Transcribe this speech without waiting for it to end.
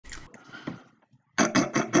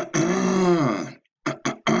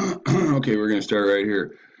Okay, we're going to start right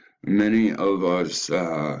here. Many of us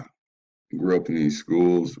grew up in these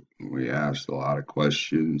schools. We asked a lot of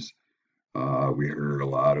questions. We heard a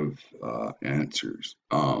lot of answers.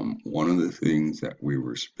 One of the things that we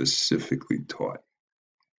were specifically taught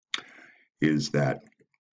is that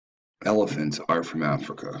elephants are from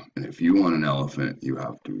Africa. And if you want an elephant, you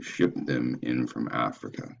have to ship them in from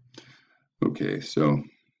Africa. Okay, so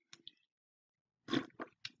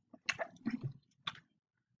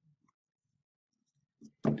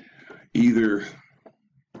either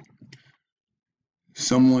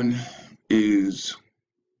someone is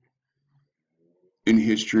in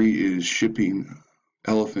history is shipping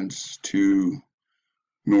elephants to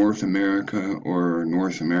North America, or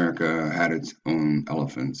North America had its own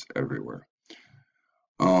elephants everywhere.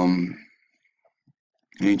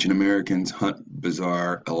 Ancient Americans hunt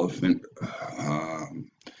bizarre elephant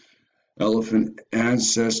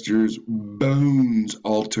ancestors' bones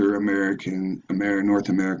alter North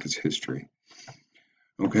America's history.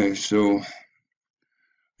 Okay, so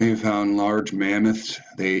they found large mammoths.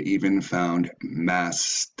 They even found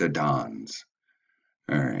mastodons.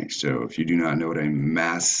 All right, so if you do not know what a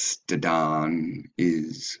mastodon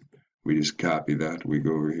is, we just copy that. We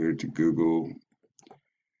go over here to Google.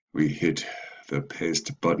 We hit the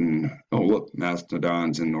paste button. Oh, look,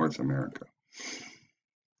 mastodons in North America.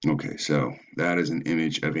 Okay, so that is an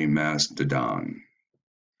image of a mastodon.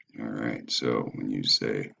 All right, so when you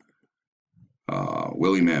say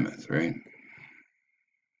woolly mammoth, right?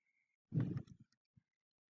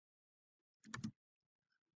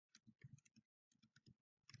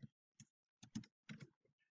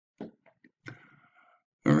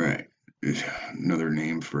 All right, another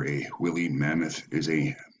name for a woolly mammoth is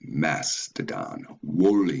a mastodon.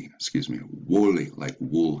 Woolly, excuse me, woolly, like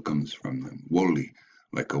wool comes from them. Woolly,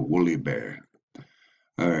 like a woolly bear.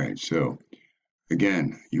 All right, so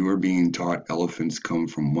again, you are being taught elephants come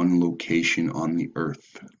from one location on the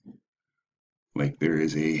earth. Like there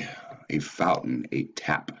is a fountain, a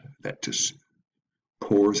tap that just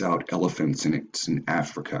pours out elephants, and it's in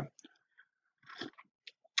Africa.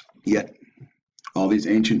 Yet, all these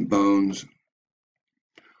ancient bones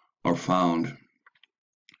are found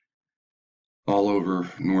all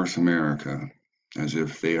over North America, as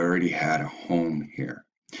if they already had a home here.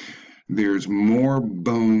 There's more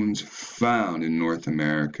bones found in North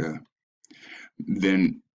America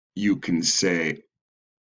than you can say,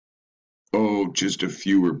 oh, just a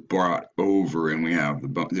few were brought over and we have the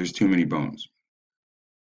bone. There's too many bones.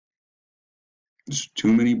 There's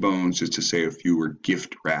too many bones just to say a few were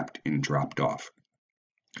gift wrapped and dropped off.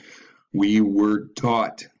 We were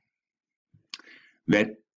taught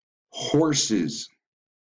that horses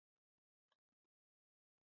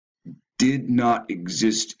did not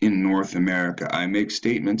exist in North America. I make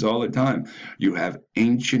statements all the time. You have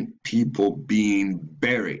ancient people being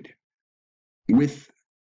buried with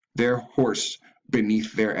their horse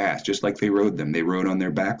beneath their ass, just like they rode them. They rode on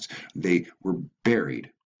their backs. They were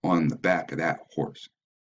buried on the back of that horse.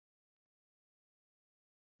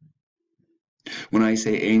 When I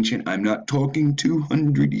say ancient, I'm not talking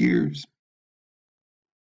 200 years.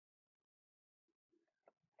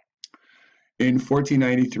 In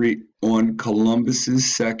 1493, on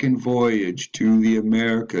Columbus's second voyage to the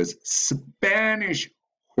Americas, Spanish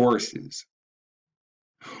horses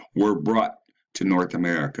were brought to North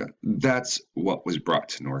America. That's what was brought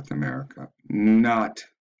to North America, not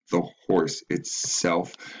the horse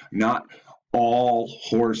itself, not all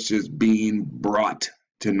horses being brought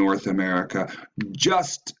to North America,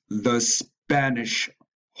 just the Spanish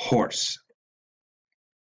horse.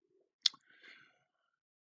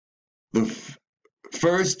 The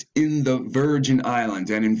first in the Virgin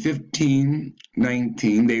Islands, and in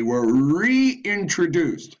 1519 they were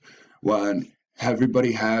reintroduced. When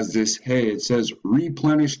everybody has this, hey, it says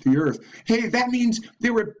replenish the earth. Hey, that means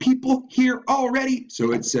there were people here already.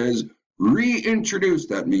 So it says reintroduced.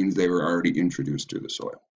 That means they were already introduced to the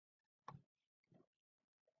soil.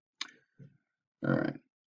 All right.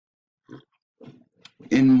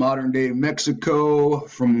 In modern day Mexico,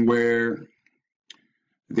 from where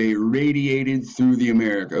they radiated through the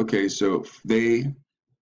America. Okay, so they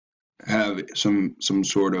have some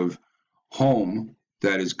sort of home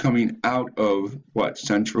that is coming out of what,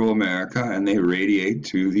 Central America, and they radiate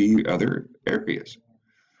to the other areas.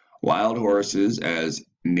 Wild horses as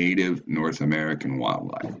native North American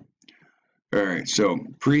wildlife. All right, so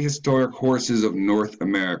prehistoric horses of North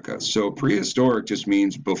America. So prehistoric just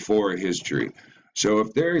means before history. So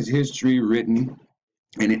if there is history written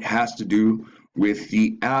and it has to do with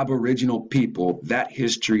the Aboriginal people, that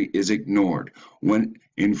history is ignored. When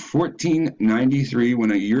In 1493,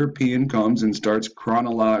 when a European comes and starts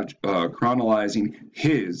chronologizing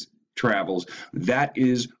his travels, that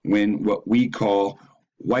is when what we call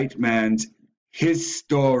white man's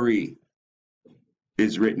history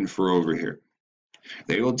is written for over here.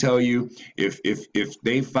 They will tell you if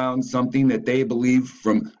they found something that they believe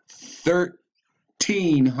from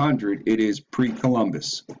 1300, it is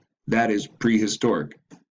pre-Columbus. That is prehistoric.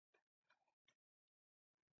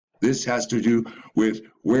 This has to do with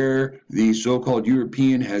where the so-called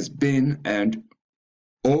European has been and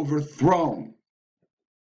overthrown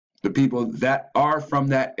the people that are from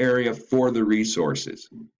that area for the resources.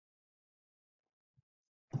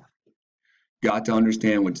 Got to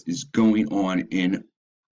understand what is going on in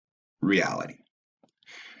reality.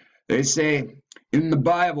 They say in the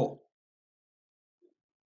Bible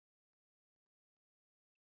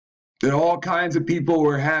that all kinds of people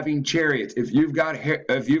were having chariots. If you've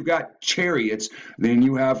got chariots, then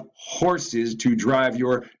you have horses to drive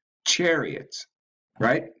your chariots,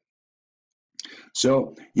 right?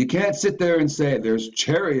 So you can't sit there and say there's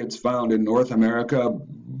chariots found in North America,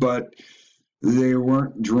 but they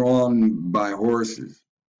weren't drawn by horses.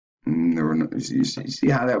 There were no, you see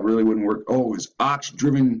how that really wouldn't work? Oh, it's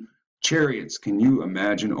ox-driven chariots. Can you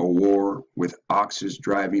imagine a war with oxes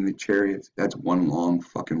driving the chariots? That's one long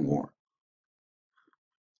fucking war.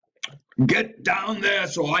 Get down there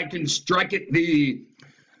so I can strike at thee.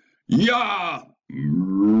 Yeah.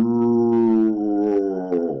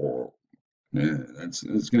 Yeah, that's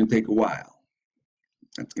going to take a while.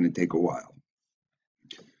 That's going to take a while.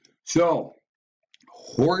 So,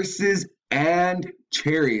 horses and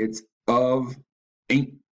chariots of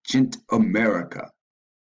ancient America.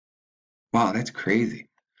 Wow, that's crazy.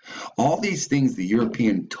 All these things the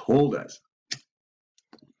European told us.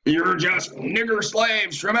 You're just nigger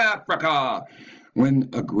slaves from Africa. When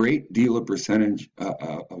a great deal of percentage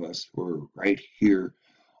of us were right here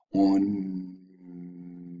on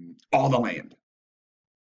all the land.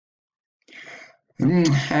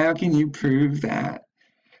 How can you prove that?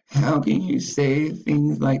 How can you say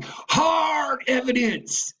things like hard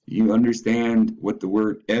evidence? You understand what the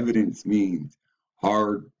word evidence means.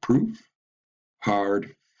 Hard proof,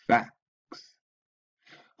 hard facts.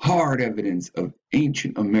 Hard evidence of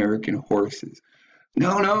ancient American horses.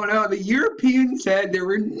 No. The Europeans said there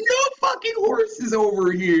were no fucking horses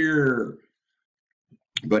over here.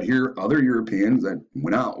 But here, other Europeans that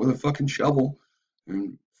went out with a fucking shovel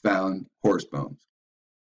and found horse bones.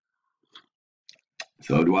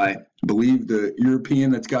 So do I believe the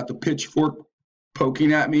European that's got the pitchfork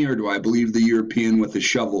poking at me, or do I believe the European with the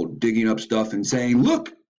shovel digging up stuff and saying,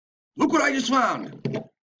 look what I just found?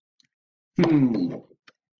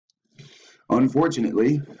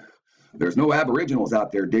 Unfortunately, there's no Aboriginals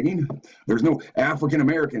out there digging. There's no African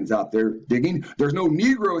Americans out there digging. There's no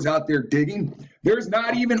Negroes out there digging. There's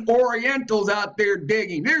not even Orientals out there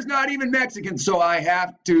digging. There's not even Mexicans. So I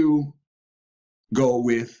have to go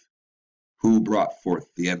with who brought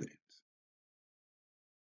forth the evidence.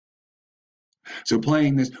 So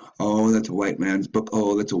playing this, oh, that's a white man's book.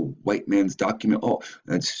 Oh, that's a white man's document. Oh,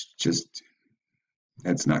 that's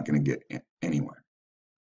not going to get anywhere.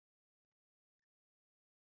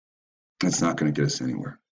 That's not going to get us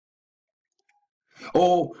anywhere.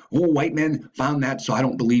 Oh, white men found that, so I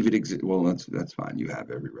don't believe it exists. Well, that's fine. You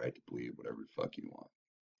have every right to believe whatever the fuck you want.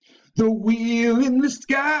 The wheel in the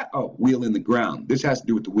sky. Oh, wheel in the ground. This has to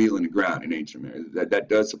do with the wheel in the ground in ancient America. That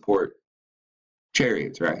does support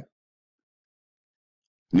chariots, right?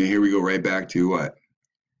 Now here we go right back to what?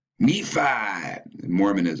 Nephi,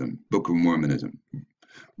 Mormonism, Book of Mormonism.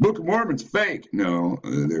 Book of Mormon's fake. No,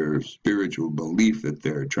 their spiritual belief that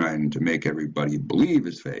they're trying to make everybody believe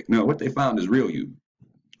is fake. No, what they found is real, you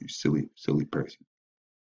silly person.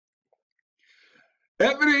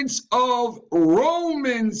 Evidence of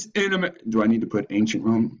Romans in America. Do I need to put ancient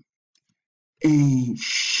Rome?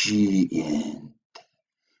 Ancient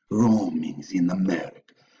Romans in America.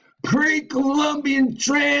 Pre-Columbian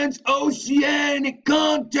transoceanic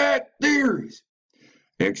contact theories.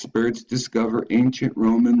 Experts discover ancient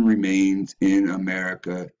Roman remains in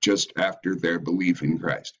America just after their belief in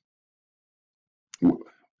Christ.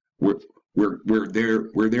 Where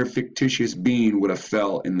their fictitious being would have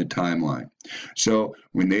fell in the timeline. So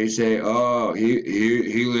when they say, oh,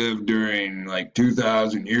 he lived during like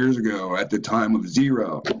 2,000 years ago at the time of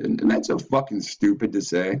zero, and that's so fucking stupid to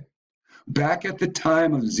say. Back at the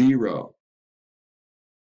time of zero.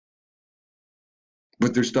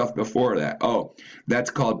 But there's stuff before that. Oh, that's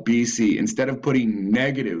called BC. Instead of putting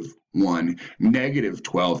 -1, negative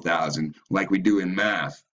 12,000, like we do in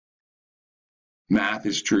math. Math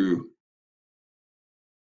is true.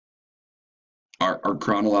 Our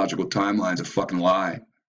chronological timeline's a fucking lie.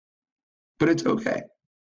 But it's okay.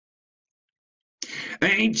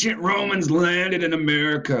 Ancient Romans landed in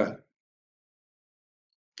America.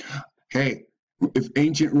 Hey, if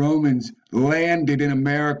ancient Romans landed in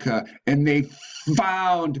America and they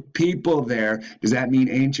found people there, does that mean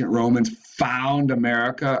ancient Romans found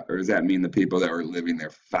America? Or does that mean the people that were living there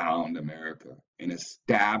found America and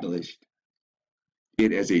established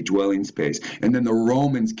it as a dwelling space? And then the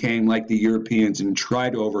Romans came like the Europeans and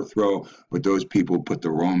tried to overthrow, but those people put the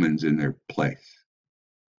Romans in their place.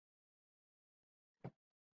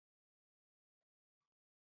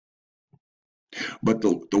 But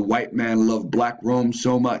the white man loved black Rome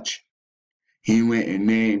so much, he went and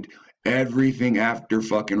named everything after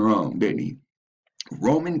fucking Rome, didn't he?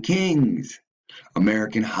 Roman kings,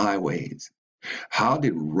 American highways. How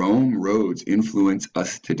did Rome roads influence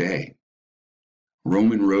us today?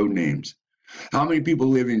 Roman road names. How many people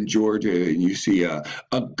live in Georgia and you see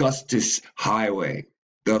Augustus Highway,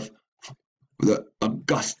 the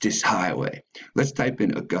Augustus Highway? Let's type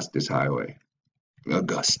in Augustus Highway.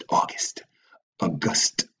 August.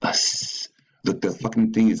 Look, the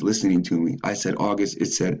fucking thing is listening to me. I said August, it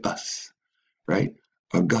said us, right?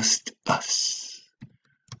 Augustus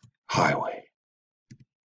Highway.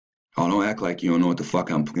 Oh, don't act like you don't know what the fuck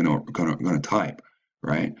I'm gonna type,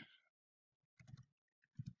 right?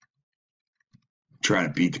 Trying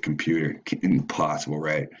to beat the computer, impossible,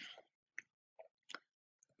 right?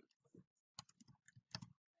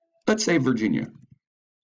 Let's say Virginia.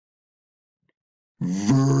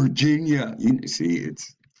 Virginia. You see,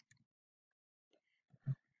 it's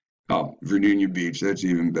Virginia Beach. That's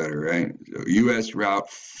even better, right? So U.S. Route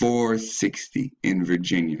 460 in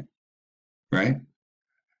Virginia, right?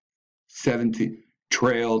 17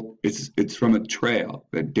 trail. It's from a trail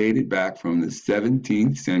that dated back from the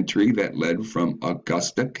 17th century that led from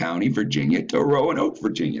Augusta County, Virginia, to Roanoke,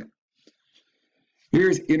 Virginia.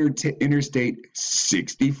 Here's Interstate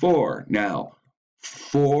 64. Now,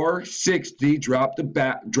 460, drop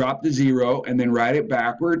the zero, and then write it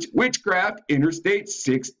backwards. Witchcraft, Interstate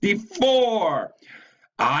 64.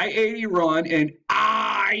 I-80 run and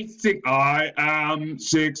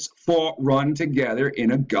I-64 run together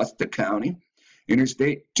in Augusta County.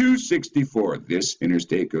 Interstate 264. This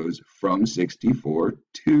interstate goes from 64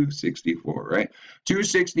 to 64, right?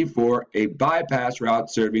 264, a bypass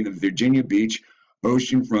route serving the Virginia Beach,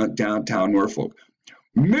 oceanfront, downtown Norfolk.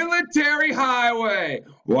 Military highway.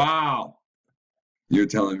 Wow. You're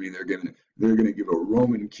telling me they're going to give a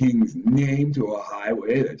Roman king's name to a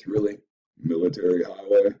highway that's really military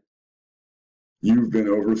highway? You've been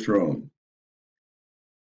overthrown.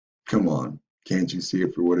 Come on. Can't you see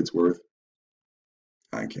it for what it's worth?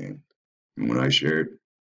 I can. And when I share it,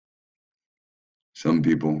 some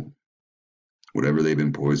people, whatever they've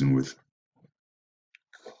been poisoned with,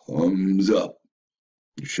 comes up.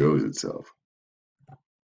 It shows itself.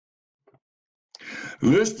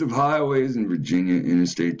 List of highways in Virginia,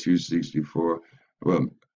 Interstate 264.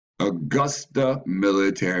 Augusta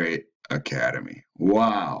Military Academy.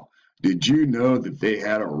 Wow. Did you know that they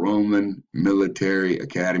had a Roman military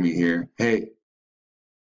academy here? Hey,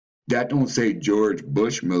 that don't say George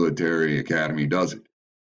Bush Military Academy, does it?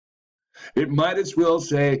 It might as well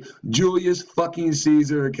say Julius fucking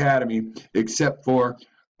Caesar Academy, except for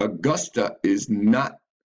Augusta is not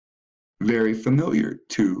very familiar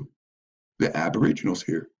to the Aboriginals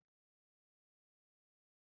here.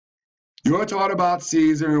 You're taught about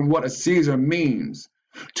Caesar and what a Caesar means.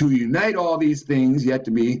 To unite all these things, you have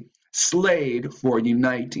to be slayed for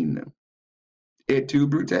uniting them. Et tu,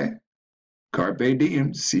 Brute? Carpe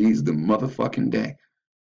diem, seize the motherfucking day.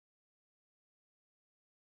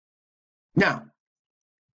 Now,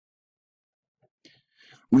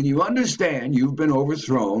 when you understand you've been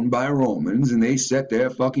overthrown by Romans and they set their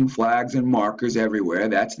fucking flags and markers everywhere,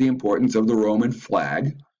 that's the importance of the Roman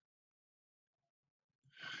flag.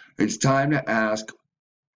 It's time to ask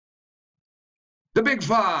the big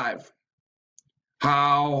five.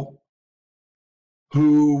 How,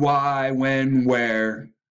 who, why, when, where,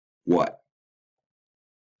 what.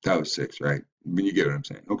 That was 6, right? But you get what I'm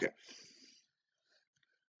saying. Okay.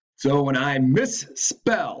 So when I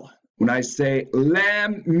misspell, when I say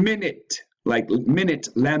laminate, like minute,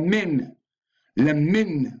 laminite,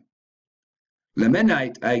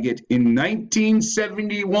 I get in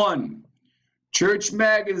 1971, Church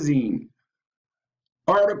Magazine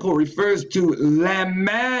article refers to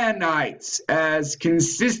Lamanites as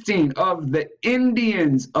consisting of the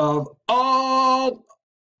Indians of all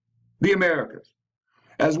the Americas,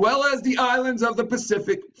 as well as the islands of the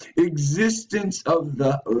Pacific. Existence of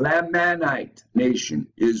the Lamanite nation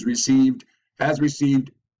has received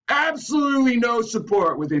absolutely no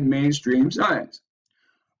support within mainstream science.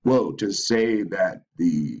 Well, to say that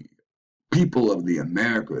the people of the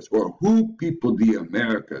Americas, or who people the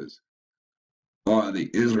Americas, are the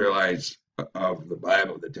Israelites of the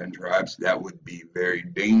Bible, the 10 tribes, that would be very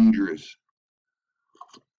dangerous.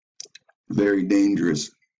 Very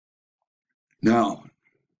dangerous. Now,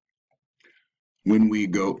 when we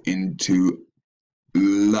go into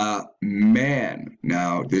La Man,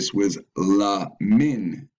 now this was La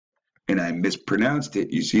Min, and I mispronounced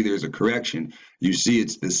it. You see, there's a correction. You see,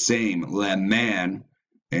 it's the same, La Man,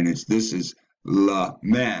 and this is La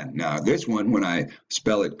Man. Now, this one, when I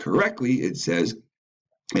spell it correctly, it says,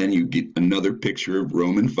 and you get another picture of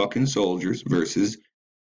Roman fucking soldiers versus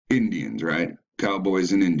Indians, right?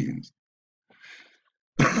 Cowboys and Indians.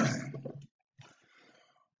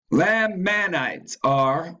 Lamanites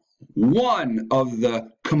are one of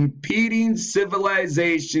the competing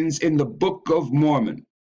civilizations in the Book of Mormon,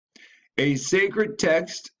 a sacred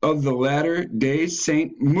text of the Latter-day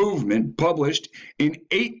Saint movement published in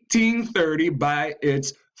 1830 by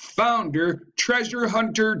its founder, treasure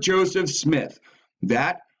hunter Joseph Smith,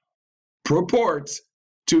 that purports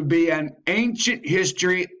to be an ancient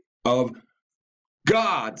history of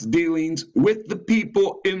God's dealings with the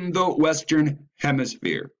people in the Western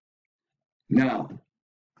Hemisphere. Now,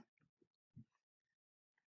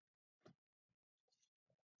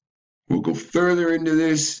 we'll go further into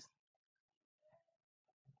this,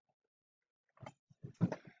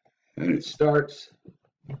 and it starts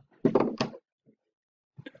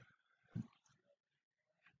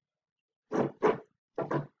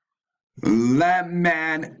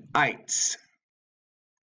Lamanites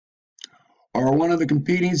are one of the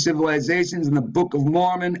competing civilizations in the Book of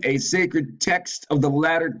Mormon, a sacred text of the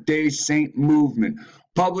Latter-day Saint movement,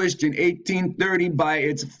 published in 1830 by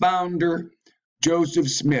its founder, Joseph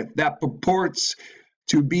Smith, that purports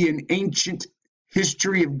to be an ancient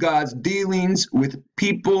history of God's dealings with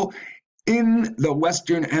people in the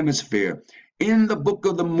Western Hemisphere. In the Book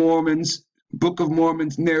of Mormon's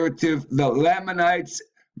narrative, the Lamanites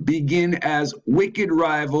begin as wicked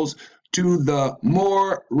rivals to the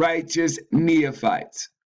more righteous Nephites.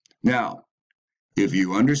 Now, if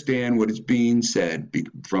you understand what is being said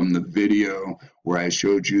from the video where I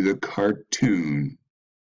showed you the cartoon,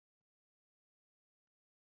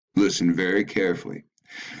 listen very carefully.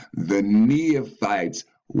 The Nephites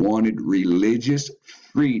wanted religious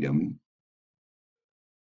freedom,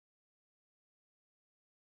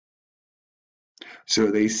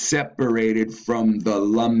 so they separated from the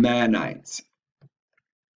Lamanites.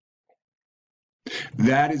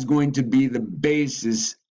 That is going to be the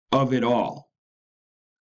basis of it all.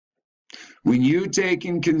 When you take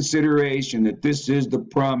in consideration that this is the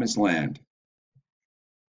promised land,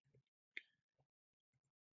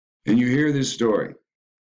 and you hear this story,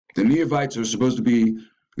 the Nephites are supposed to be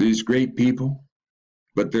these great people,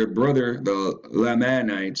 but their brother, the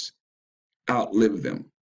Lamanites, outlived them.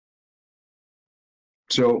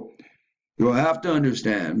 So you'll have to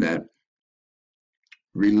understand that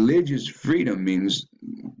religious freedom means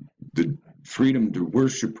the freedom to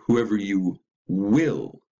worship whoever you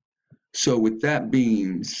will. So with that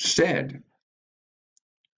being said,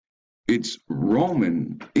 it's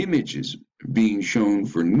Roman images being shown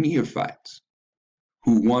for Nephites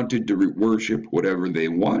who wanted to worship whatever they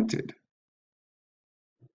wanted.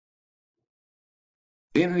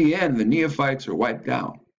 In the end, the Nephites are wiped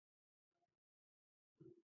out.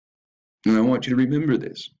 And I want you to remember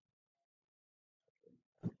this.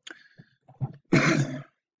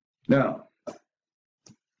 Now,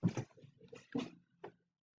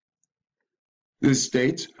 this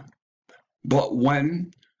states, but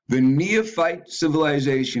when the Nephite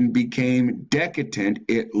civilization became decadent,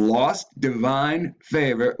 it lost divine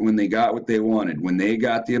favor when they got what they wanted. When they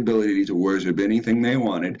got the ability to worship anything they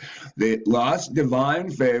wanted, they lost divine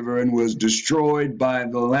favor and was destroyed by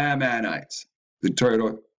the Lamanites, the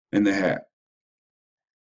turtle and the hare.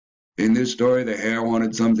 In this story, the hare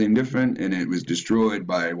wanted something different, and it was destroyed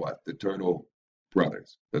by what? The turtle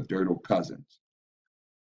brothers, the turtle cousins.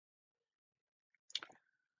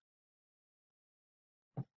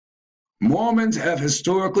 Mormons have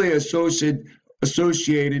historically associated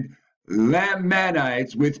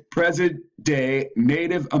Lamanites with present-day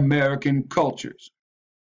Native American cultures.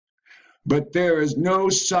 But there is no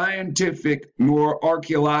scientific nor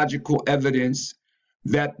archaeological evidence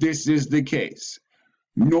that this is the case,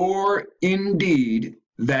 nor indeed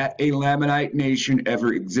that a Lamanite nation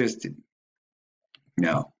ever existed.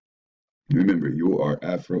 Now, remember, you are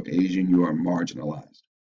Afro-Asian, you are marginalized.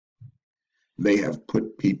 They have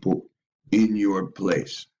put people in your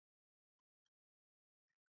place.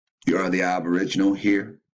 You are the Aboriginal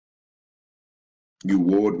here. You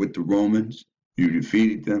warred with the Romans, you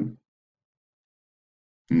defeated them.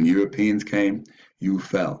 When Europeans came, you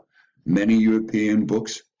fell. Many European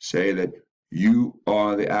books say that you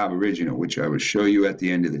are the Aboriginal, which I will show you at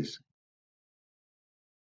the end of this.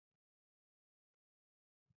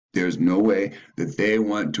 There's no way that they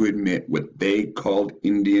want to admit what they called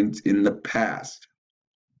Indians in the past.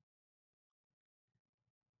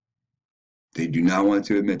 They do not want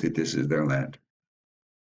to admit that this is their land.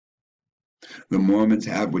 The Mormons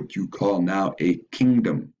have what you call now a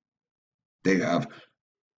kingdom. They have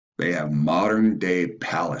modern day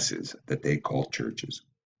palaces that they call churches.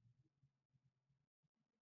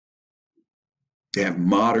 They have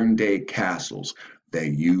modern day castles that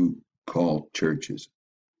you call churches.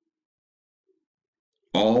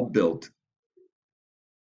 All built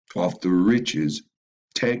off the riches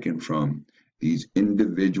taken from these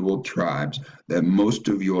individual tribes that most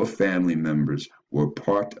of your family members were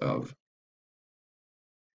part of.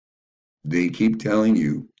 They keep telling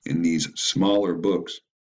you in these smaller books,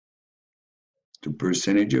 the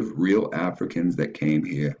percentage of real Africans that came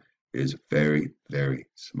here is very, very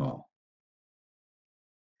small.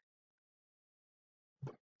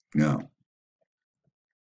 Now,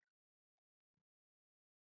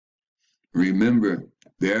 remember,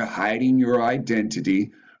 they're hiding your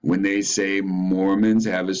identity when they say Mormons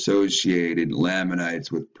have associated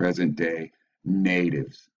Lamanites with present-day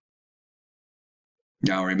natives.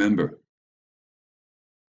 Now remember,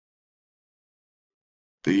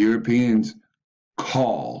 the Europeans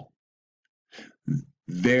call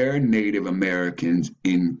their Native Americans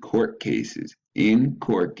in court cases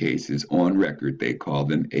on record, they call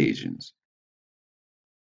them Asians.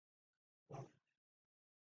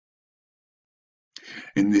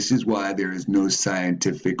 And this is why there is no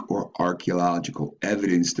scientific or archaeological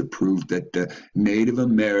evidence to prove that the Native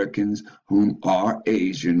Americans, whom are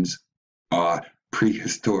Asians, are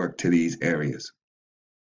prehistoric to these areas.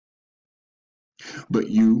 But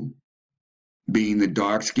you, being the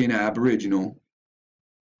dark-skinned Aboriginal,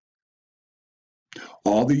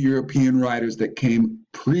 all the European writers that came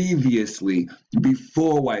previously,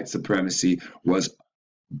 before white supremacy was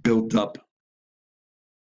built up,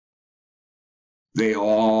 they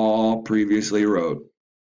all previously wrote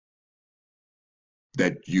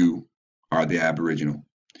that you are the Aboriginal.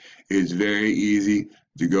 It's very easy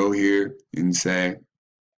to go here and say,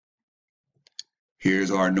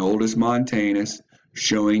 here's Arnoldus Montanus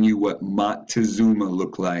showing you what Montezuma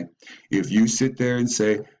looked like. If you sit there and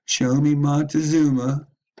say, show me Montezuma,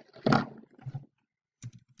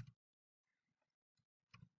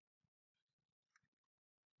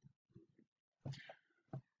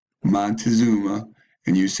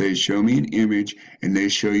 and you say, show me an image, and they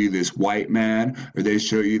show you this white man, or they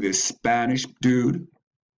show you this Spanish dude,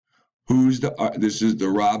 this is the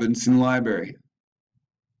Robinson Library.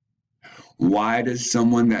 Why does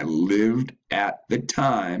someone that lived at the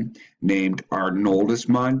time, named Arnoldus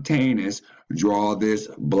Montanus, draw this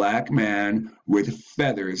black man with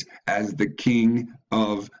feathers as the king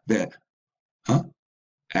of the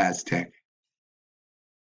Aztec?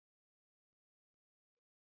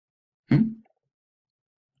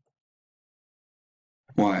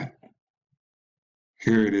 Why?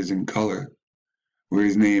 Here it is in color, where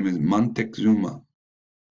his name is Montezuma,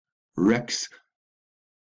 Rex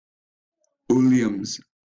Williams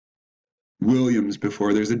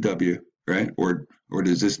before there's a W, right? Or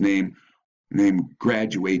does this name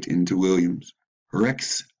graduate into Williams?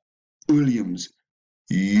 Rex Williams,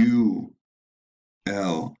 U-L-L-I-M-E-S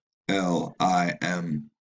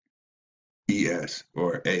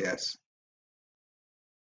or A-S.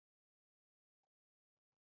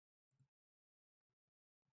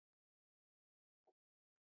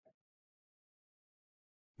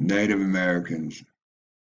 Native Americans.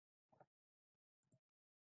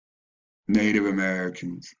 Native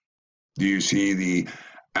Americans. Do you see the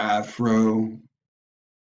Afro?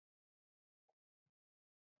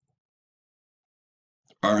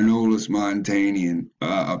 Arnoldus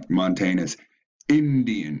Montanus,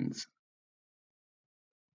 Indians.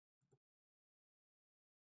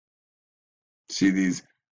 See these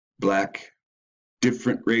black,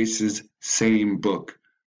 different races, same book.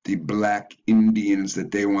 The black Indians that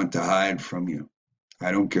they want to hide from you.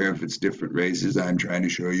 I don't care if it's different races. I'm trying to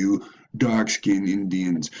show you dark-skinned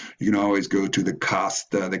Indians. You can always go to the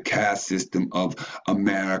casta, the caste system of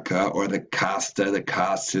America, or the casta, the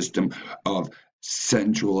caste system of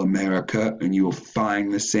Central America, and you will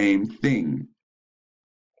find the same thing.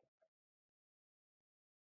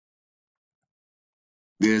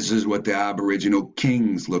 This is what the Aboriginal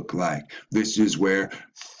kings look like. This is where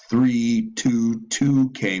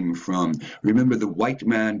 322 came from. Remember, the white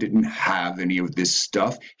man didn't have any of this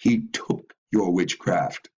stuff. He took your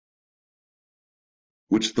witchcraft,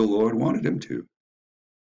 which the Lord wanted him to.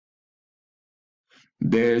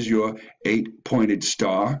 There's your 8-pointed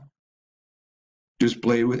star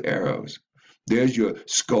displayed with arrows. There's your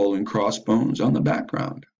skull and crossbones on the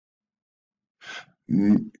background.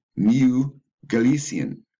 New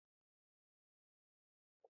Galician.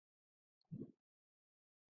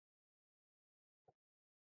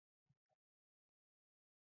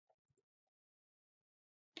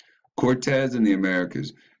 Cortez in the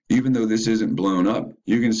Americas. Even though this isn't blown up,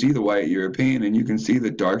 you can see the white European and you can see the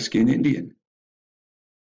dark-skinned Indian.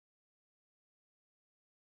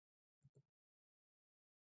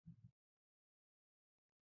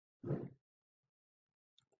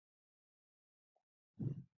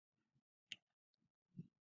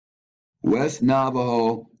 West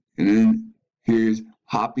Navajo, and then here's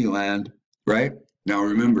Hopi land, right? Now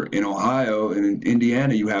remember, in Ohio and in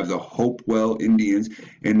Indiana, you have the Hopewell Indians,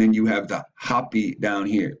 and then you have the Hopi down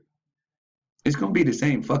here. It's going to be the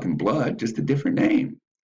same fucking blood, just a different name.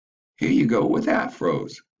 Here you go with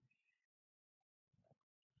afros.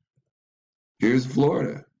 Here's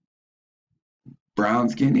Florida.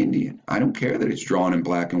 Brown-skinned Indian. I don't care that it's drawn in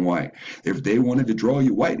black and white. If they wanted to draw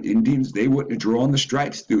you white Indians, they wouldn't have drawn the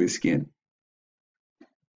stripes through his skin.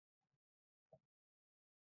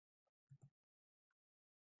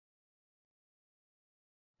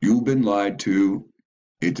 You've been lied to.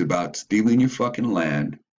 It's about stealing your fucking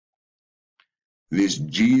land. This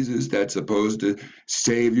Jesus that's supposed to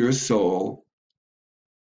save your soul,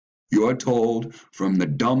 you're told from the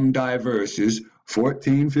dumb diverses,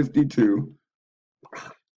 1452,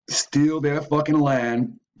 steal their fucking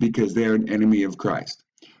land because they're an enemy of Christ.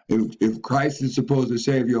 If Christ is supposed to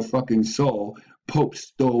save your fucking soul, Pope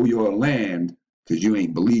stole your land because you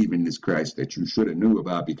ain't believing this Christ that you should have knew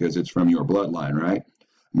about because it's from your bloodline, right?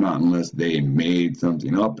 Not unless they made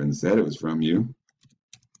something up and said it was from you.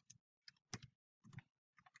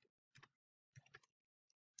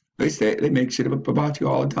 They make shit up about you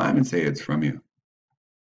all the time and say it's from you.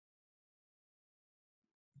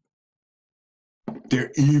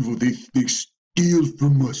 They're evil. They steal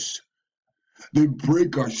from us. They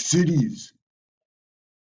break our cities.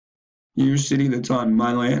 Your city that's on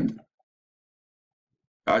my land.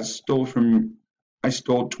 I stole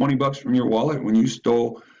 $20 from your wallet when you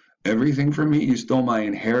stole everything from me. You stole my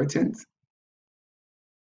inheritance.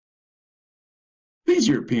 These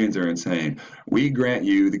Europeans are insane. We grant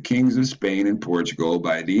you, the kings of Spain and Portugal,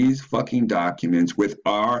 by these fucking documents with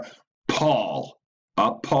our Paul.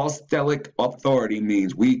 Apostolic authority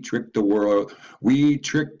means we trick the world. We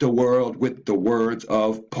trick the world with the words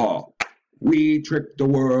of Paul. We trick the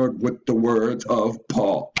world with the words of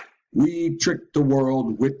Paul. We trick the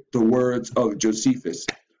world with the words of Josephus.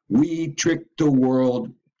 We trick the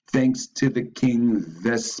world thanks to the king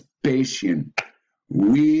Vespasian.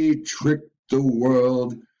 We trick the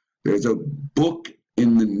world. There's a book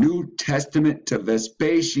in the New Testament to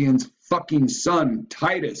Vespasian's fucking son,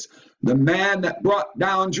 Titus, the man that brought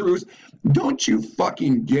down Jerusalem. Don't you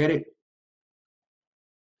fucking get it?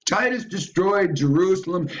 Titus destroyed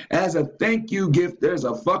Jerusalem as a thank you gift. There's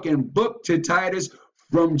a fucking book to Titus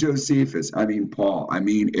from Josephus. I mean Paul. I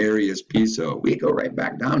mean Arius Piso. We go right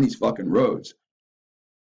back down these fucking roads.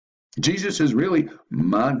 Jesus is really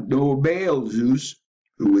Mondobeelzus,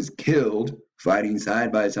 who was killed fighting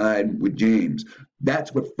side by side with James.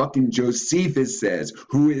 That's what fucking Josephus says.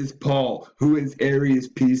 Who is Paul? Who is Arius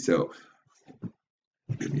Piso?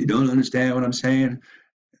 If you don't understand what I'm saying,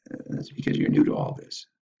 that's because you're new to all this.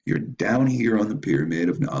 You're down here on the pyramid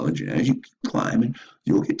of knowledge, and as you keep climbing,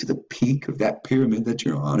 you'll get to the peak of that pyramid that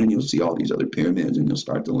you're on, and you'll see all these other pyramids, and you'll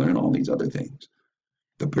start to learn all these other things.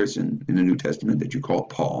 The person in the New Testament that you call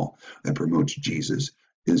Paul, that promotes Jesus,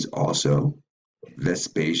 is also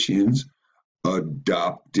Vespasian's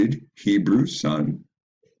adopted Hebrew son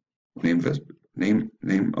named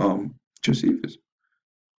Josephus.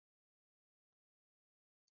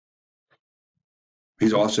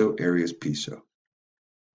 He's also Arius Piso.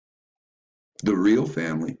 The real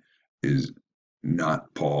family is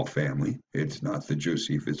not Paul family. It's not the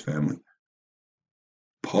Josephus family.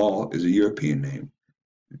 Paul is a European name.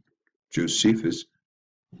 Josephus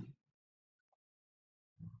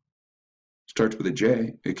starts with a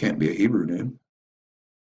J. It can't be a Hebrew name.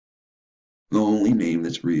 The only name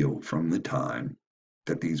that's real from the time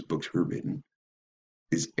that these books were written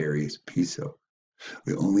is Arius Piso.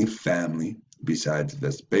 The only family besides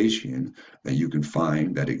Vespasian that you can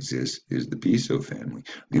find that exists is the Piso family.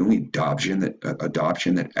 The only adoption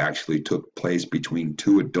that actually took place between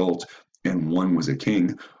two adults and one was a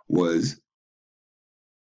king, was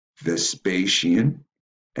Vespasian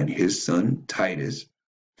and his son Titus,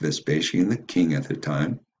 Vespasian the king at the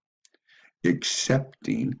time,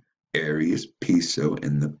 accepting Arius Piso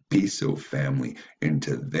and the Piso family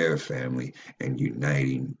into their family and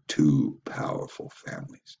uniting two powerful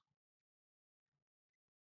families.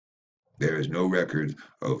 There is no record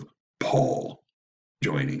of Paul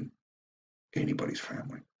joining anybody's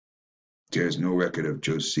family. There is no record of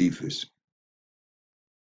Josephus,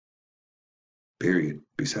 period,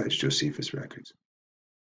 besides Josephus records.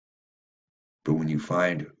 But when you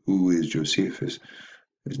find who is Josephus,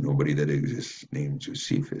 there's nobody that exists named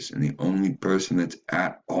Josephus. And the only person that's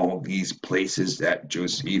at all these places that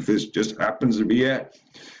Josephus just happens to be at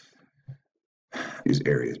is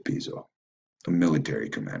Arius Piso, a military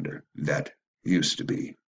commander that used to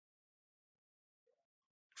be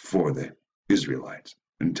for the Israelites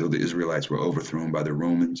until the Israelites were overthrown by the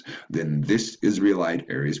Romans. Then this Israelite,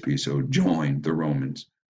 Arius Piso, joined the Romans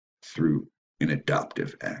through an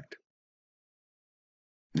adoptive act.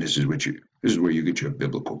 And this is where you get your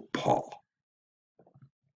biblical Paul.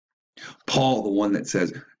 Paul, the one that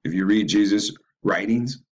says, if you read Jesus'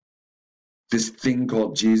 writings, this thing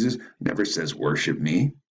called Jesus never says worship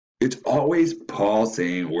me. It's always Paul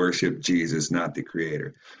saying worship Jesus, not the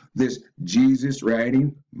creator. This Jesus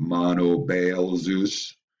writing, Mono Baal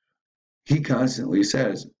Zeus, he constantly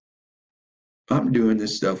says, I'm doing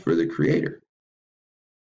this stuff for the creator.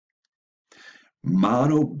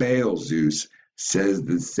 Mono Baal Zeus says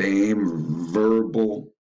the same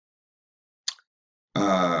verbal,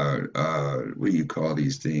 what do you call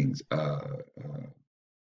these things?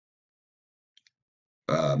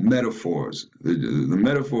 Metaphors. The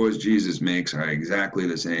metaphors Jesus makes are exactly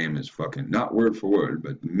the same as fucking, not word for word,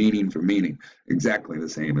 but meaning for meaning, exactly the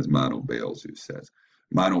same as Mono Baal Zeus says.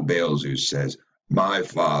 Mono Baal Zeus says, my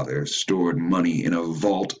father stored money in a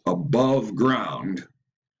vault above ground.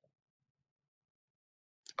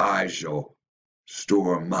 I shall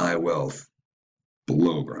store my wealth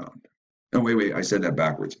below ground. Oh, wait, I said that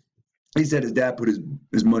backwards. He said his dad put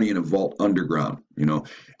his money in a vault underground,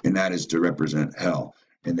 and that is to represent hell.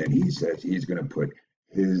 And then he says he's going to put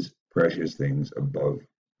his precious things above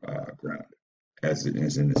ground, as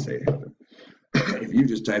in the state heaven. If you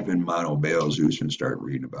just type in Mono Baal Zeus and start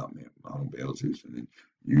reading about Mono Baal Zeus, and then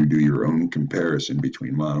you do your own comparison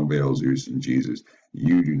between Mono Baal Zeus and Jesus,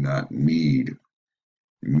 you do not need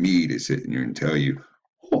me to sit in here and tell you,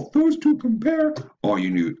 oh, if those two compare. All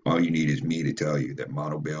you need is me to tell you that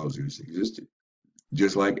Mono Baal Zeus existed.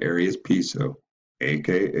 Just like Arius Piso,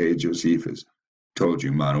 aka Josephus, told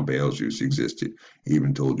you Mono Baal Zeus existed. He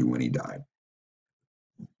even told you when he died.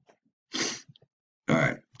 All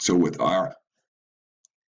right, so with our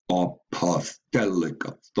apostolic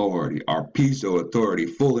authority, our Piso authority,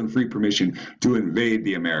 full and free permission to invade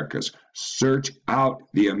the Americas, search out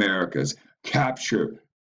the Americas, capture.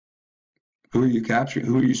 Who are you capturing?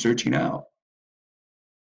 Who are you searching out?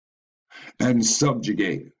 And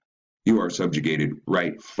subjugate. You are subjugated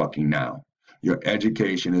right fucking now. Your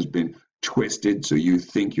education has been twisted so you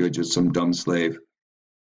think you're just some dumb slave.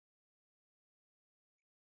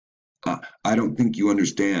 I don't think you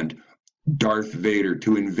understand Darth Vader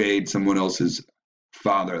to invade someone else's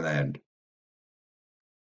fatherland.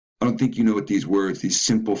 I don't think you know what these words, these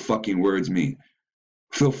simple fucking words mean.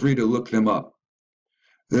 Feel free to look them up.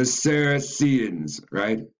 The Saracens,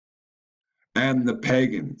 right? And the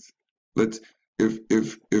pagans. If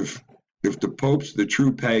the Pope's the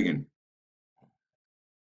true pagan,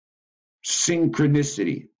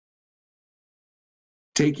 synchronicity,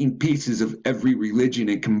 taking pieces of every religion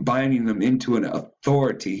and combining them into an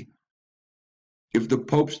authority. If the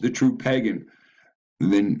Pope's the true pagan,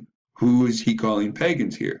 then who is he calling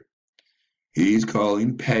pagans here? He's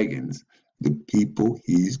calling pagans the people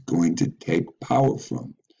he's going to take power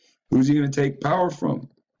from. Who's he going to take power from?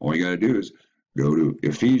 All you got to do is go to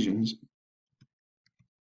Ephesians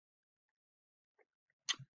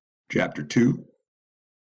chapter 2.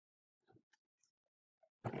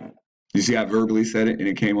 You see I verbally said it and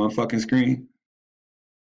it came on fucking screen?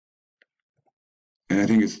 And I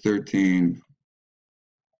think it's 13.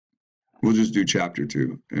 We'll just do chapter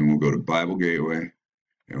 2 and we'll go to Bible Gateway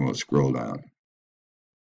and we'll scroll down.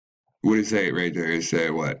 What did it say right there? It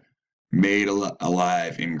said what? Made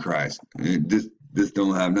alive in Christ. This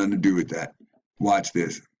don't have nothing to do with that. Watch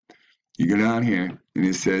this. You go down here and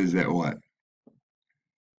it says that what?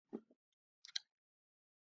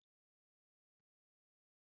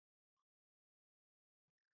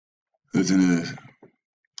 Listen to this.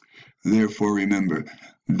 Therefore remember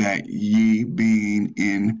that ye being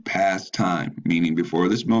in past time, meaning before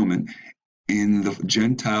this moment, in the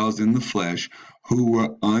Gentiles in the flesh who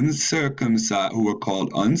were uncircumcised, who were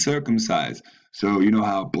called uncircumcised. So you know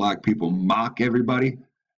how black people mock everybody?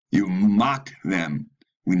 You mocked them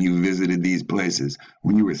when you visited these places,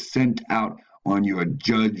 when you were sent out on your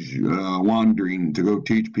judge wandering to go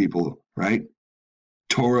teach people, right?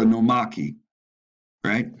 Torah no maki,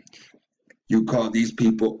 right? You call these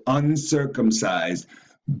people uncircumcised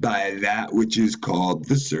by that which is called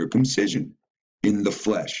the circumcision in the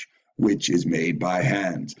flesh, which is made by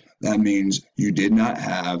hands. That means you did not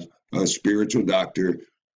have a spiritual doctor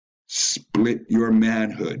split your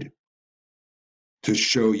manhood to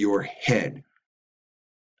show your head.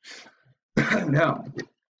 Now,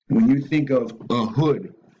 when you think of a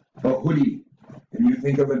hoodie, and you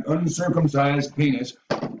think of an uncircumcised penis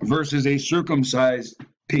versus a circumcised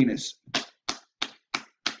penis,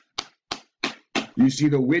 you see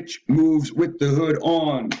the witch moves with the hood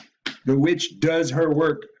on. The witch does her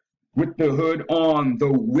work with the hood on.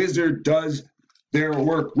 The wizard does their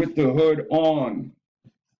work with the hood on.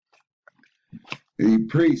 The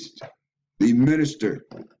priest, the minister,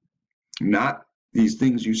 not these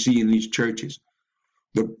things you see in these churches.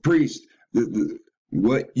 The priest,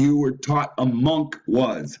 what you were taught a monk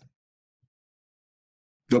was.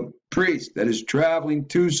 The priest that is traveling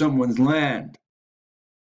to someone's land.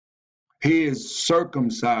 He is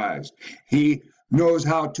circumcised. He knows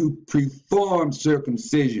how to perform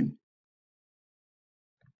circumcision.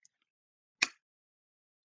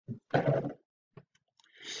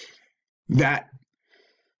 That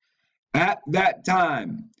at that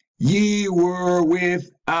time ye were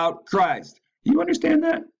without Christ. You understand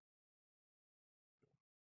that?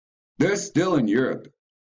 They're still in Europe,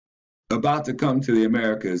 about to come to the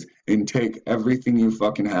Americas and take everything you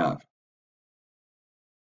fucking have.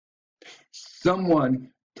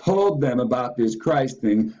 Someone told them about this Christ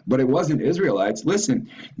thing, but it wasn't Israelites. Listen,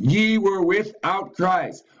 ye were without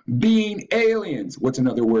Christ, being aliens. What's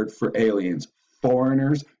another word for aliens?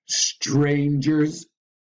 Foreigners, strangers,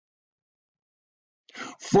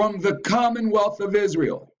 from the commonwealth of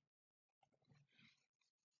Israel.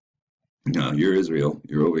 No, you're Israel.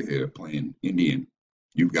 You're over here playing Indian.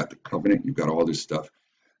 You've got the covenant. You've got all this stuff.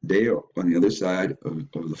 They are on the other side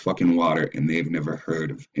of the fucking water, and they've never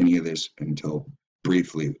heard of any of this until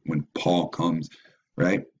briefly when Paul comes,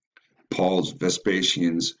 right? Paul's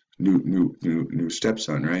Vespasian's new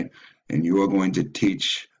stepson, right? And you are going to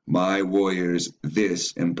teach my warriors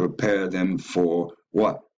this and prepare them for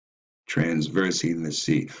what? Transversing the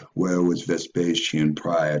sea. Where was Vespasian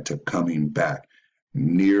prior to coming back?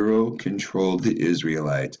 Nero controlled the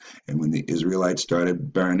Israelites, and when the Israelites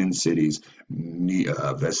started burning cities,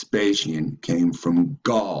 Vespasian came from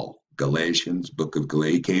Gaul. Galatians, book of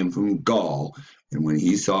Galatians, came from Gaul, and when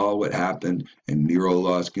he saw what happened and Nero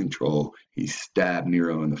lost control, he stabbed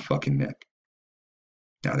Nero in the fucking neck.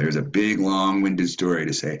 Now, there's a big, long-winded story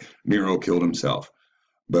to say Nero killed himself,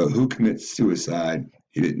 but who commits suicide?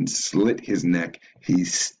 He didn't slit his neck; he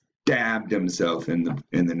stabbed himself in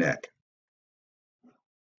the neck.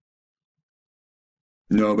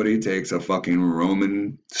 Nobody takes a fucking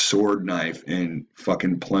Roman sword knife and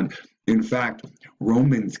fucking plunge. In fact,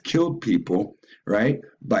 Romans killed people, right,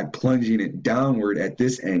 by plunging it downward at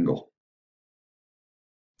this angle.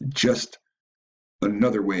 Just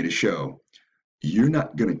another way to show you're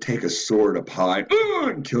not going to take a sword up high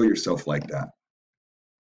and kill yourself like that.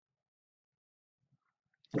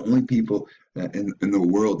 The only people in the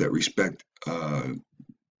world that respect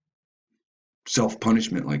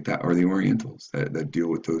self-punishment like that are the Orientals that deal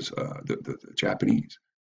with those the Japanese.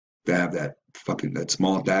 They have that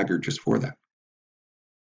small dagger just for that.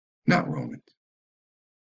 Not Romans.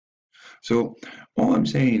 So all I'm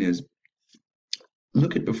saying is,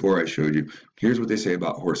 look at before I showed you. Here's what they say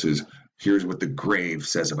about horses. Here's what the grave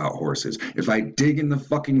says about horses. If I dig in the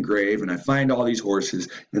fucking grave and I find all these horses,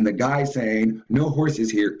 then the guy saying no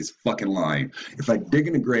horses here is fucking lying. If I dig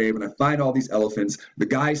in the grave and I find all these elephants, the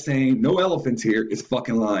guy saying no elephants here is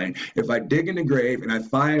fucking lying. If I dig in the grave and I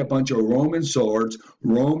find a bunch of Roman swords,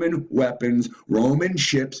 Roman weapons, Roman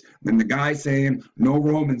ships, then the guy saying no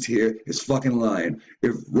Romans here is fucking lying.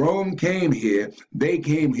 If Rome came here, they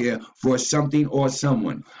came here for something or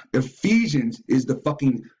someone. Ephesians is the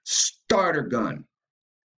fucking starter gun.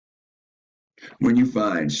 When you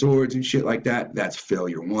find swords and shit like that, that's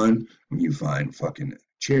failure 1. When you find fucking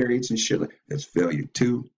chariots and shit, that's failure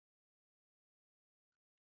 2.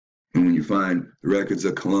 And when you find the records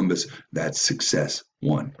of Columbus, that's success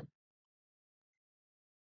 1.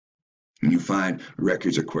 When you find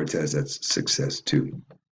records of Cortez, that's success 2.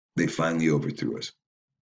 They finally overthrew us.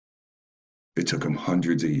 It took them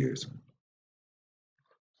hundreds of years.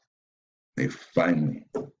 They finally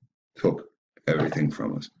took everything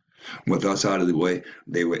from us. With us out of the way,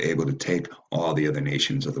 they were able to take all the other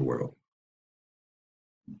nations of the world.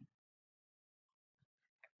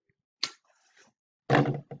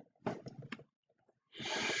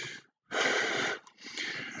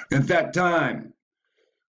 At that time,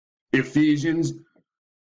 Ephesians,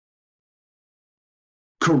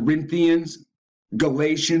 Corinthians,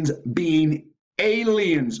 Galatians being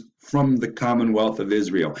aliens from the commonwealth of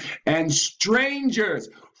Israel and strangers,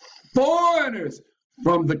 foreigners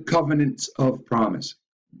from the covenants of promise.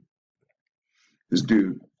 This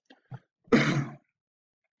dude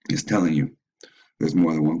is telling you there's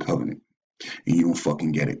more than one covenant, and you don't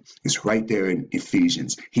fucking get it. It's right there in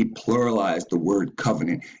Ephesians. He pluralized the word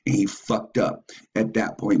covenant, and he fucked up. At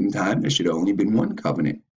that point in time, there should have only been one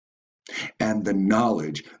covenant. And the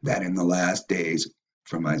knowledge that in the last days,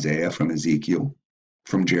 from Isaiah, from Ezekiel,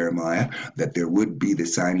 from Jeremiah, that there would be the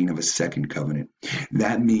signing of a second covenant.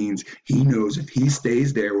 That means he knows if he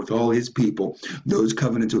stays there with all his people, those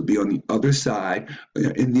covenants would be on the other side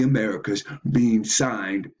in the Americas being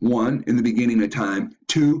signed, one, in the beginning of time,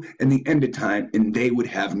 two, in the end of time, and they would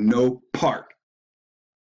have no part.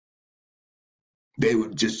 They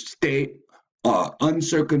would just stay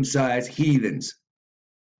uncircumcised heathens.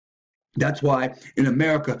 That's why in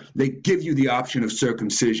America, they give you the option of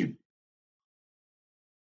circumcision.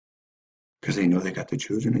 Because they know they got the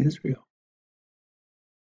children of Israel.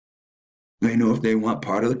 They know if they want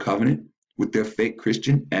part of the covenant with their fake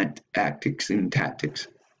Christian antics and tactics,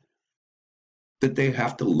 that they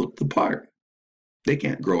have to look the part. They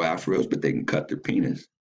can't grow afros, but they can cut their penis.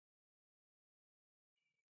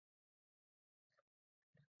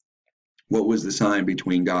 What was the sign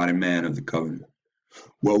between God and man of the covenant?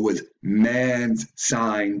 What was man's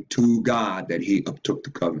sign to God that he uptook the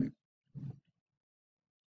covenant?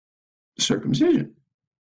 Circumcision.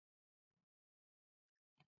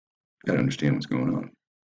 Got to understand what's going on.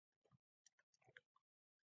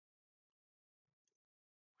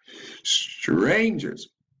 Strangers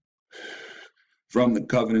from the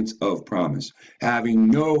covenants of promise, having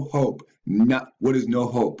no hope. What is no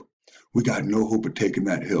hope? We got no hope of taking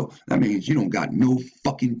that hill. That means you don't got no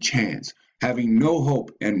fucking chance. Having no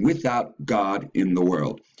hope and without God in the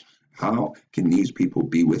world. How can these people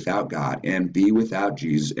be without God and be without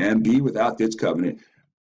Jesus and be without this covenant,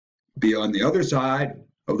 be on the other side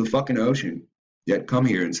of the fucking ocean, yet come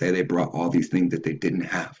here and say they brought all these things that they didn't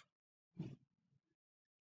have?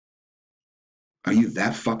 Are you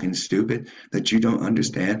that fucking stupid that you don't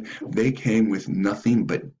understand? They came with nothing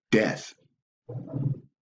but death.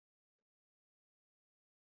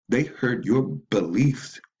 They heard your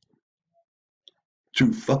beliefs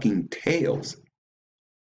through fucking tales.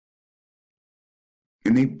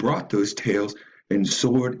 And they brought those tales and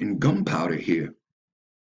sword and gunpowder here.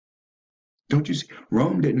 Don't you see?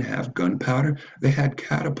 Rome didn't have gunpowder. They had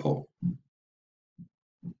catapult.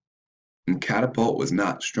 And catapult was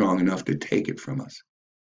not strong enough to take it from us.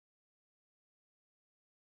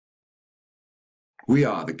 We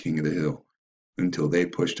are the king of the hill until they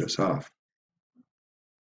pushed us off.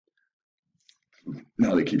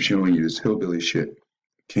 Now they keep showing you this hillbilly shit.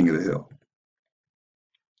 King of the hill.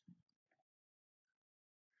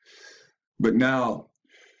 But now,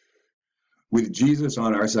 with Jesus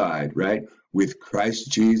on our side, right? With Christ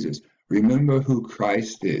Jesus, remember who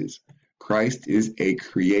Christ is. Christ is a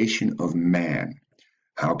creation of man.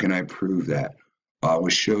 How can I prove that? I will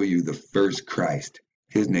show you the first Christ.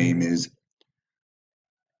 His name is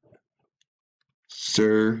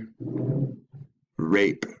Sir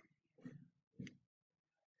Rape.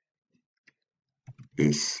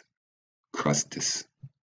 Is Christus.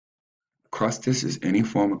 Christus is any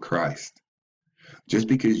form of Christ. Just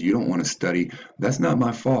because you don't want to study, that's not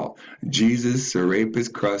my fault. Jesus, Serapis,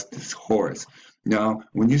 Christus, Horus. Now,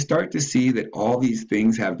 when you start to see that all these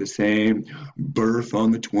things have the same birth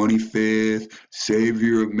on the 25th,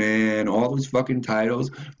 Savior of man, all those fucking titles,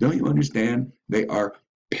 don't you understand? They are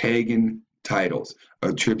pagan titles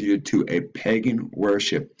attributed to a pagan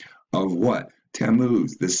worship of what?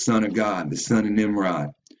 Tammuz, the son of God, the son of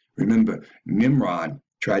Nimrod. Remember, Nimrod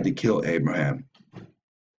tried to kill Abraham.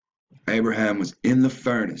 Abraham was in the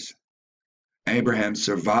furnace. Abraham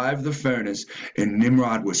survived the furnace, and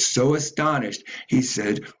Nimrod was so astonished, he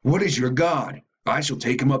said, "What is your God? I shall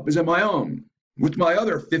take him up as my own, with my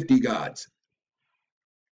other 50 gods."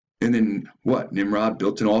 And then what? Nimrod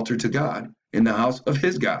built an altar to God in the house of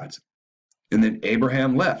his gods. And then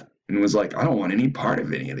Abraham left and was like, "I don't want any part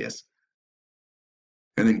of any of this."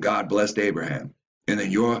 And then God blessed Abraham. And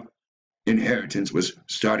then your inheritance was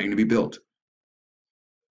starting to be built.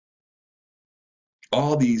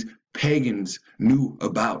 All these pagans knew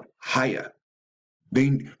about Haya.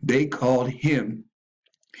 They called him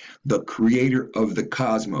the creator of the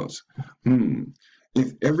cosmos.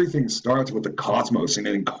 If everything starts with the cosmos and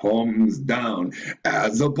then comes down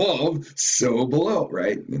as above, so below,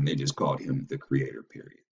 right? Then they just called him the creator,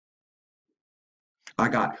 period. I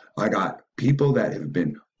got people that have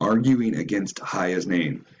been arguing against Haya's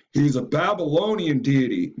name. He's a Babylonian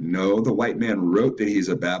deity. No, the white man wrote that he's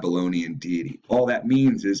a Babylonian deity. All that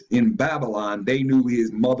means is in Babylon, they knew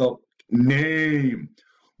his mother name.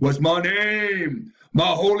 What's my name? My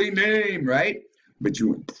holy name, right? But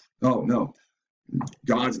oh no,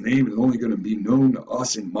 God's name is only going to be known to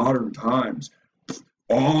us in modern times.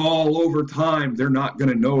 All over time, they're not going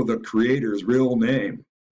to know the creator's real name.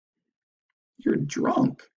 You're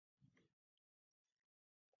drunk.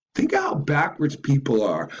 Think how backwards people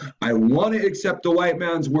are. I want to accept the white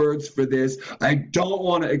man's words for this. I don't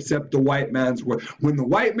want to accept the white man's word. When the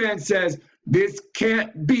white man says, this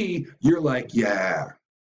can't be, you're like, yeah.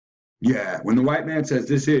 When the white man says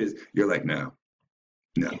this is, you're like, no.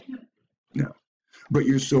 But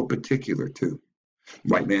you're so particular too.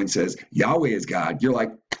 White man says, Yahweh is God. You're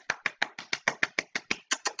like,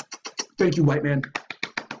 thank you, white man.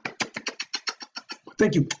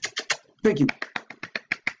 Thank you.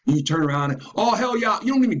 You turn around and, oh, hell yeah,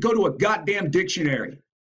 you don't even go to a goddamn dictionary.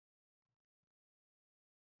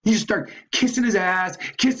 You just start kissing his ass,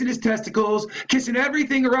 kissing his testicles, kissing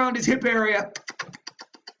everything around his hip area.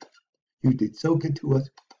 You did so good to us.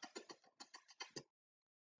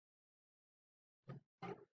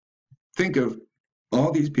 Think of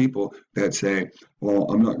all these people that say, well,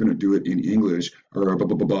 I'm not going to do it in English or blah,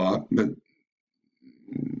 blah, blah, blah, but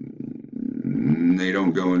they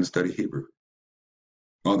don't go and study Hebrew.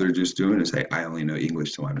 All they're just doing is say, I only know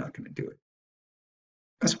English, so I'm not going to do it.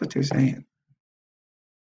 That's what they're saying.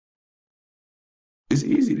 It's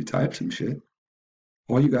easy to type some shit.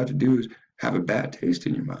 All you got to do is have a bad taste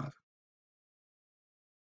in your mouth.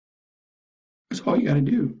 That's all you got to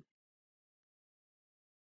do.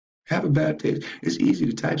 Have a bad taste. It's easy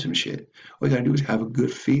to type some shit. All you got to do is have a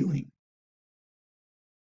good feeling.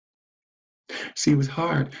 See, what's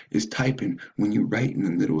hard is typing when you're right in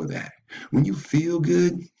the middle of that. When you feel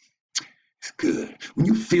good, it's good. When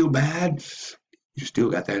you feel bad, you still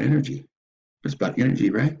got that energy. It's about energy,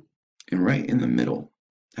 right? And right in the middle.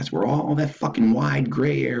 That's where all that fucking wide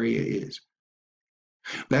gray area is.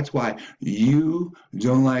 That's why you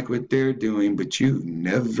don't like what they're doing, but you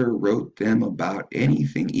never wrote them about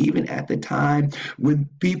anything, even at the time when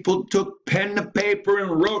people took pen to paper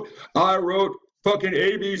and wrote, I wrote fucking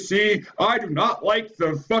ABC. I do not like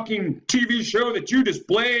the fucking TV show that you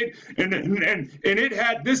displayed, and it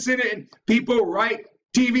had this in it. And people write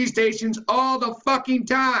TV stations all the fucking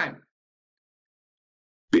time.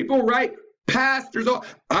 People write pastors.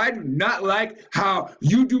 I do not like how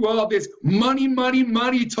you do all this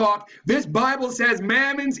money talk. This Bible says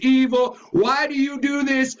mammon's evil. Why do you do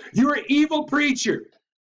this? You're an evil preacher.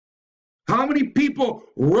 How many people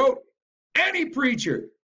wrote any preacher?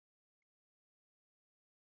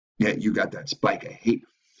 Yeah, you got that spike of hate.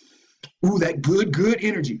 Ooh, that good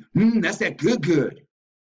energy. That's that good.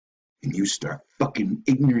 And you start fucking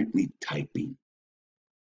ignorantly typing.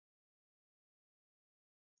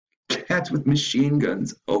 Cats with machine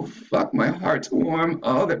guns. Oh, fuck, my heart's warm.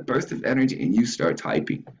 Oh, that burst of energy. And you start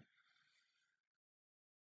typing.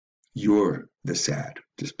 You're the sad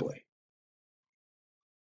display.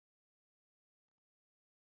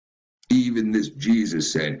 Even this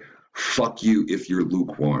Jesus said, fuck you if you're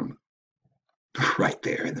lukewarm. Right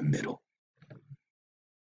there in the middle.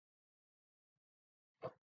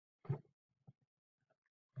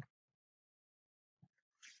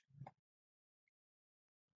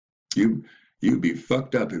 You'd be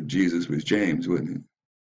fucked up if Jesus was James, wouldn't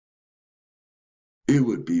it? It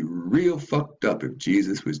would be real fucked up if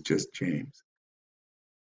Jesus was just James.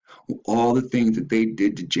 All the things that they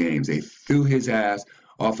did to James, they threw his ass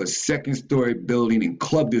off a second-story building and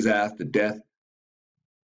clubbed his ass to death.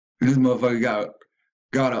 And this motherfucker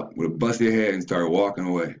got up with a busted head and started walking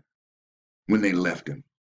away when they left him.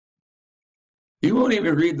 You won't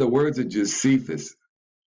even read the words of Josephus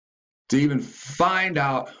to even find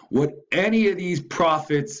out what any of these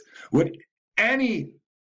prophets, what any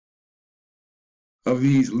of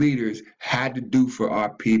these leaders had to do for our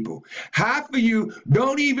people. Half of you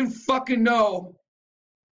don't even fucking know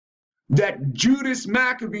that Judas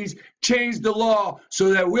Maccabees changed the law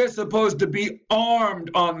so that we're supposed to be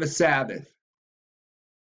armed on the Sabbath.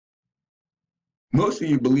 Most of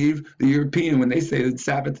you believe the European when they say that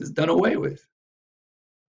Sabbath is done away with.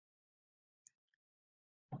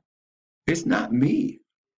 It's not me.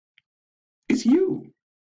 It's you.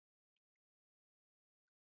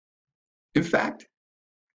 In fact,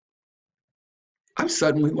 I've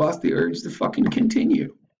suddenly lost the urge to fucking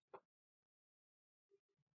continue.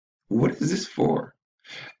 What is this for?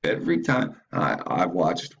 Every time I've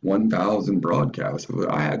watched 1,000 broadcasts,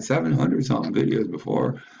 I had 700 something videos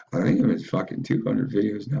before. I think it was fucking 200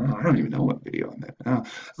 videos now. I don't even know what video I'm at now.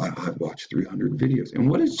 I've watched 300 videos. And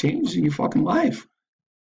what has changed in your fucking life?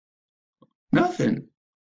 Nothing.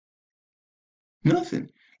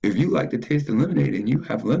 Nothing. If you like the taste of lemonade and you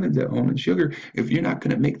have lemons at home and sugar, if you're not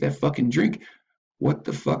going to make that fucking drink, what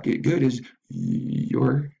the fuck good is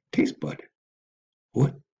your taste bud?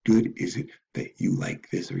 What good is it that you like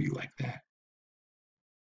this or you like that?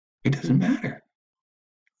 It doesn't matter.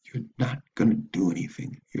 You're not gonna do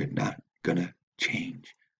anything. You're not gonna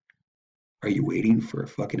change. Are you waiting for a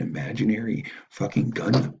fucking imaginary fucking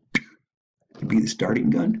gun to be the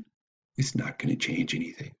starting gun? It's not gonna change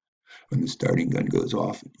anything. When the starting gun goes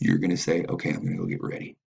off, you're gonna say, okay, I'm gonna go get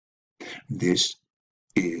ready. This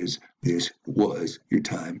was your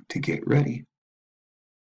time to get ready.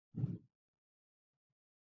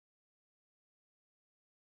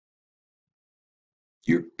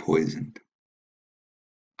 You're poisoned.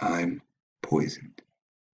 I'm poisoned.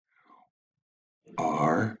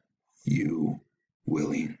 Are you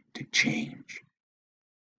willing to change?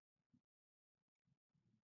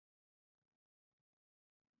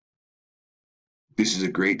 This is a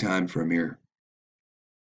great time for a mirror.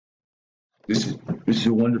 This is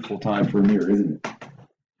a wonderful time for a mirror, isn't it?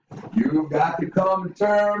 You've got to come to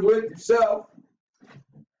terms with yourself.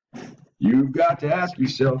 You've got to ask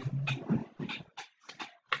yourself.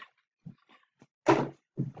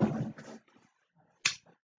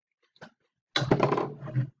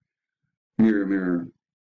 Mirror, mirror,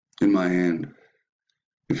 in my hand,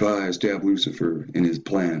 if I stab Lucifer in his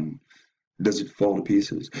plan, does it fall to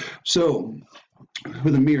pieces? So,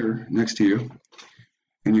 with a mirror next to you,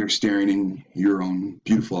 and you're staring in your own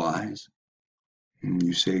beautiful eyes, and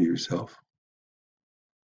you say to yourself,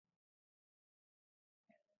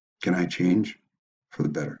 can I change for the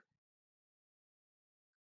better?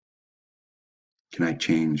 Can I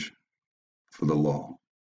change for the law?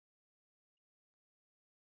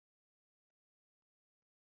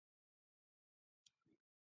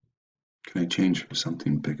 Can I change for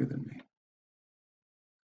something bigger than me?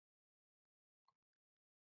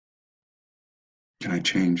 Can I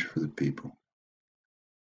change for the people?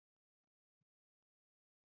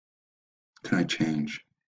 Can I change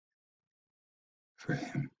for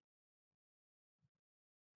him?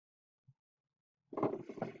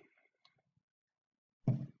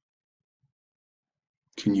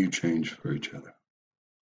 Can you change for each other?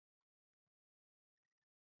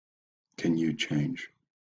 Can you change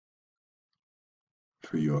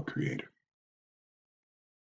for your creator?